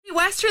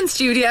Western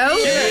studio.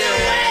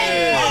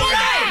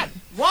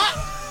 What?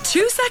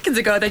 2 seconds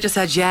ago, they just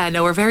said, yeah,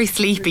 no, we're very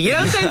sleepy. You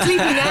don't sound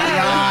sleepy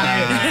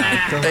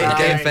now.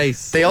 Game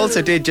face. They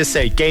also did just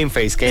say game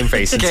face, and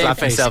slap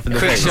himself in the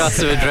Quick face. shots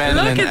of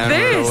adrenaline Look at and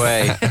this. we're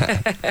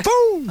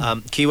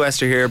away.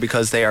 Keywest are here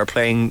because they are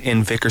playing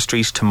in Vicar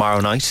Street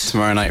tomorrow night.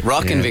 Tomorrow night,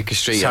 rocking Vicar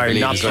Street. I Sorry,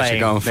 believe not is what playing.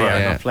 you're going for. They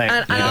are not playing.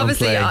 And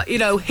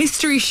obviously,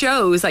 history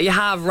shows that you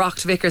have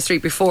rocked Vicar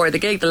Street before. The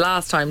gig the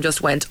last time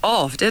just went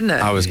off, didn't it?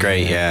 That was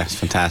great, yeah. It's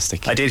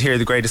fantastic. I did hear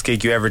the greatest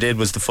gig you ever did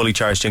was the Fully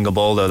Charged Jingle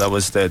Ball, though. That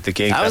was the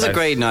gig. That was a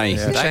great night.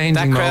 Yeah.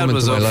 That crowd moment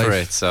was of up my for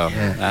life. it, so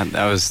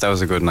that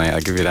was a good night.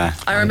 I'll give you that.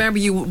 I remember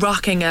you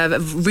rocking a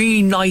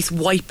really nice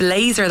white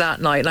blazer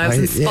that night, and I was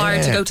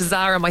inspired to go to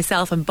Zara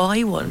myself and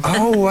buy one.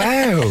 Oh,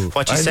 wow.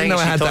 What you I saying? didn't know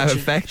I She had thought that you-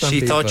 effect on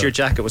She people. thought your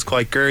jacket was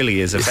quite girly,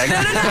 is effective.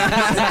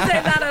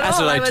 That's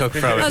what I took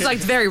from it. I was like,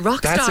 very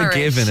rock That's a star-ish.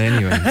 given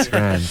anyway. It's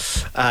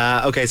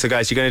grand. Okay, so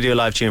guys, you're going to do a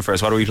live tune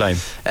first. What are we playing?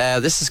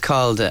 This is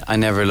called I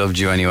Never Loved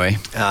You Anyway.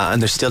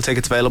 And there's still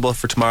tickets available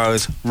for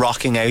tomorrow's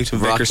Rocking Out of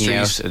Vicar Rocking Street.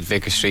 out at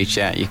Vicar Street,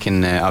 yeah. You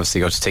can obviously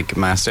go to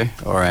Ticketmaster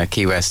or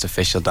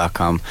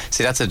keywestofficial.com.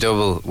 See, that's a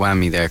double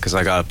whammy there because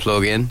I got a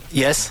plug-in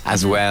Yes.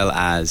 as well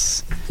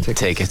as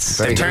tickets.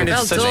 They've turned into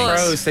Well such done.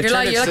 pros. They've You're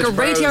turned like into a such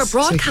radio pros.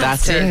 broadcaster.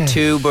 That's it.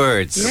 2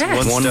 birds,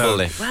 Yes. one stone.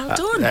 bullet. Well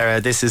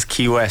done. This is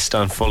Keywest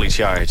on Fully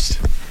Charged.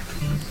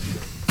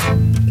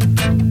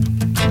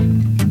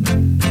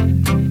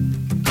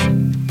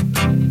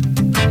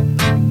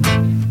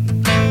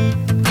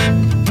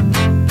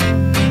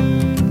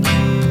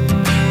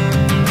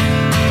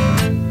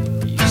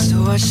 Used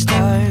to watch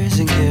stars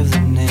and give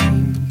them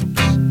names,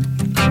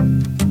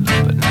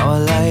 but now a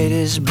light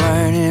is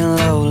burning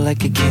low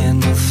like a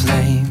candle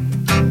flame.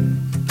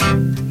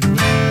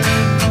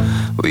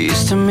 We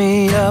used to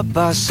meet up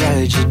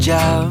outside your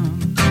job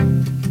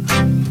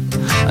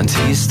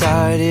until you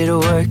started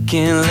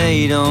working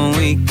late on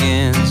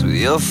weekends with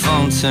your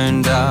phone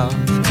turned off.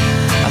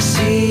 I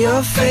see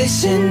your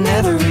face in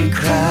every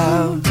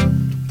crowd.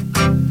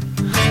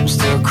 I'm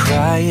still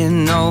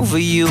crying over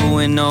you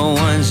when no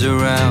one's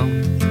around.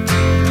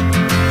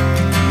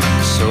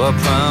 So I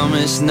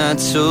promise not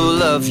to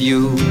love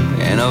you,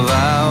 and I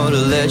vow to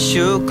let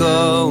you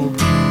go.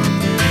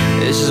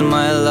 This is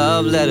my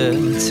love letter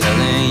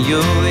telling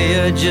you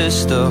you're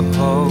just a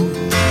hoe.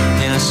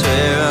 And I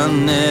swear I'll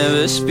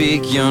never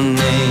speak your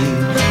name,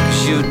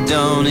 'cause you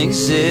don't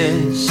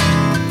exist.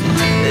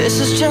 This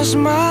is just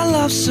my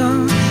love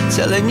song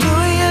telling you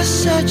you're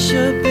such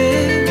a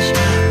bitch.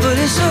 But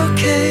it's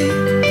okay,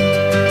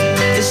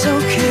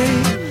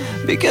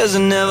 because I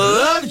never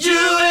loved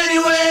you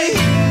anyway.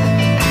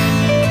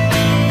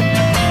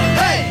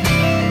 Hey,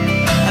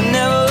 I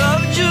never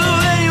loved you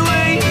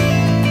anyway.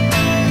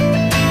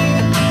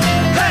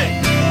 Hey,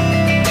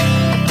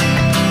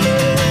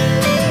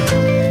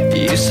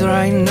 you used to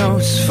write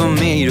notes for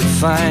me to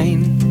find,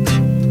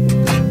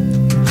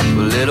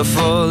 with little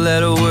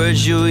 4-letter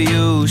words you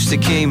used to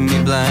keep me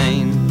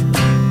blind.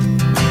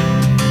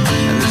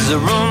 And there's a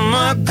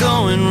rumor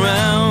going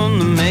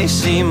round that may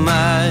seem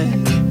odd.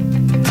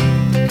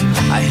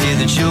 I hear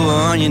that you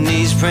were on your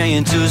knees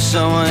praying to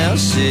someone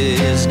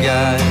else's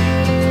God.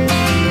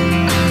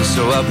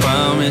 So I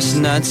promise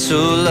not to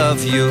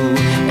love you,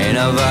 and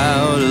I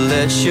vow to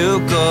let you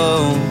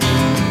go.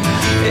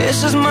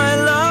 This is my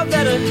love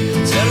letter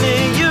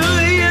telling you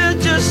you're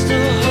just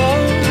a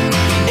hoe.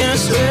 And I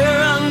swear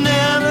I'll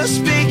never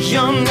speak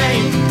your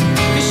name,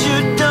 'cause you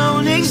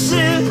don't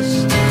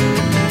exist.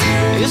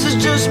 This is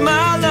just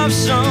my love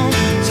song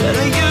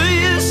telling you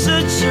you're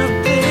such a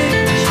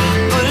bitch.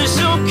 But it's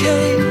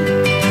okay,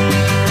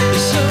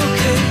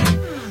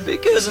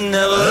 because I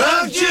never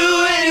loved you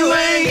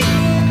anyway.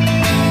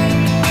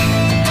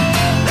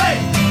 Hey,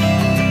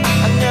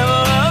 I never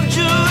loved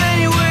you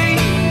anyway.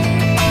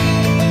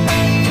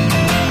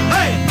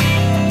 Hey,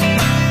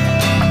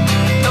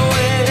 and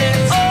when it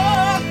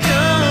all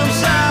comes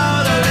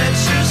out, I let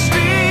you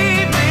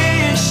scream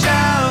and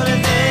shout,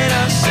 and then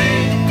I say,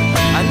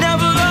 I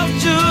never loved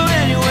you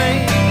anyway.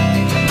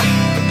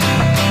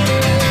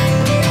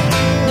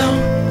 No,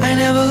 I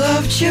never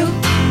loved you.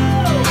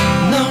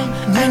 No,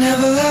 I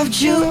never loved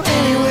you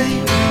anyway.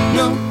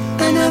 No,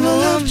 I never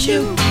loved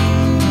you.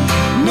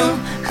 No,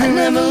 I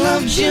never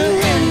loved you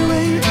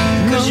anyway.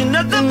 'Cause you're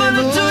nothing but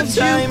a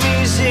two-time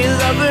easy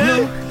lover. No,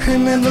 I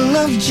never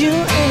loved you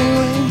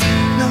anyway.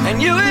 No, and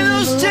you and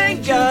those 10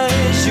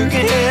 guys, you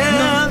can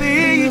have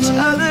each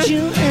other.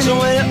 So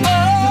when it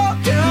all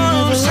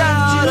comes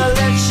out, I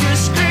let you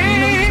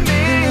scream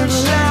and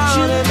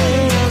shout, and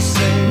then I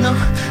say, no,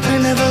 I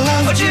never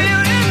loved you. But you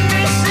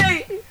didn't say,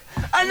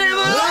 I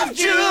never loved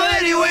you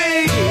anyway.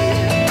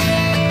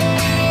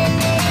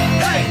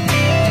 Hey,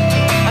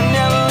 I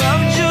never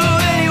loved you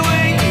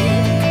anyway.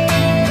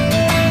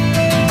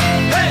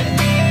 Hey,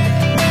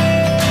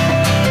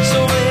 so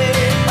when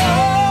it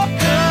all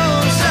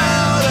comes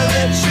out, I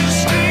let you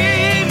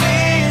scream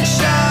and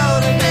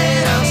shout, and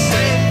then I'll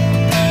say,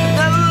 I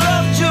never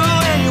loved you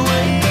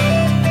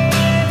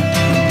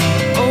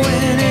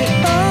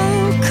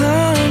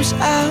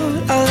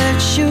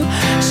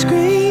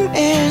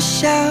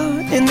shout,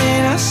 and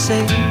then I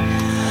say,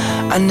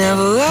 I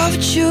never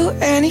loved you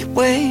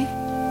anyway.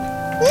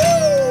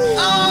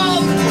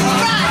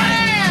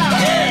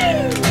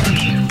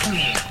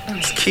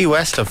 It's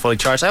Keywest of Fully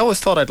Charged. I always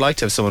thought I'd like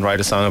to have someone write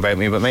a song about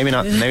me, but maybe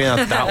not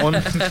that one.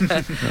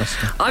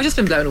 I've just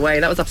been blown away.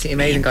 That was absolutely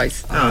amazing,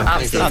 guys.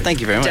 Absolutely.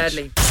 Thank you very much.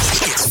 Deadly.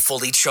 It's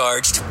Fully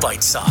Charged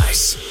Bite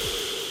Size.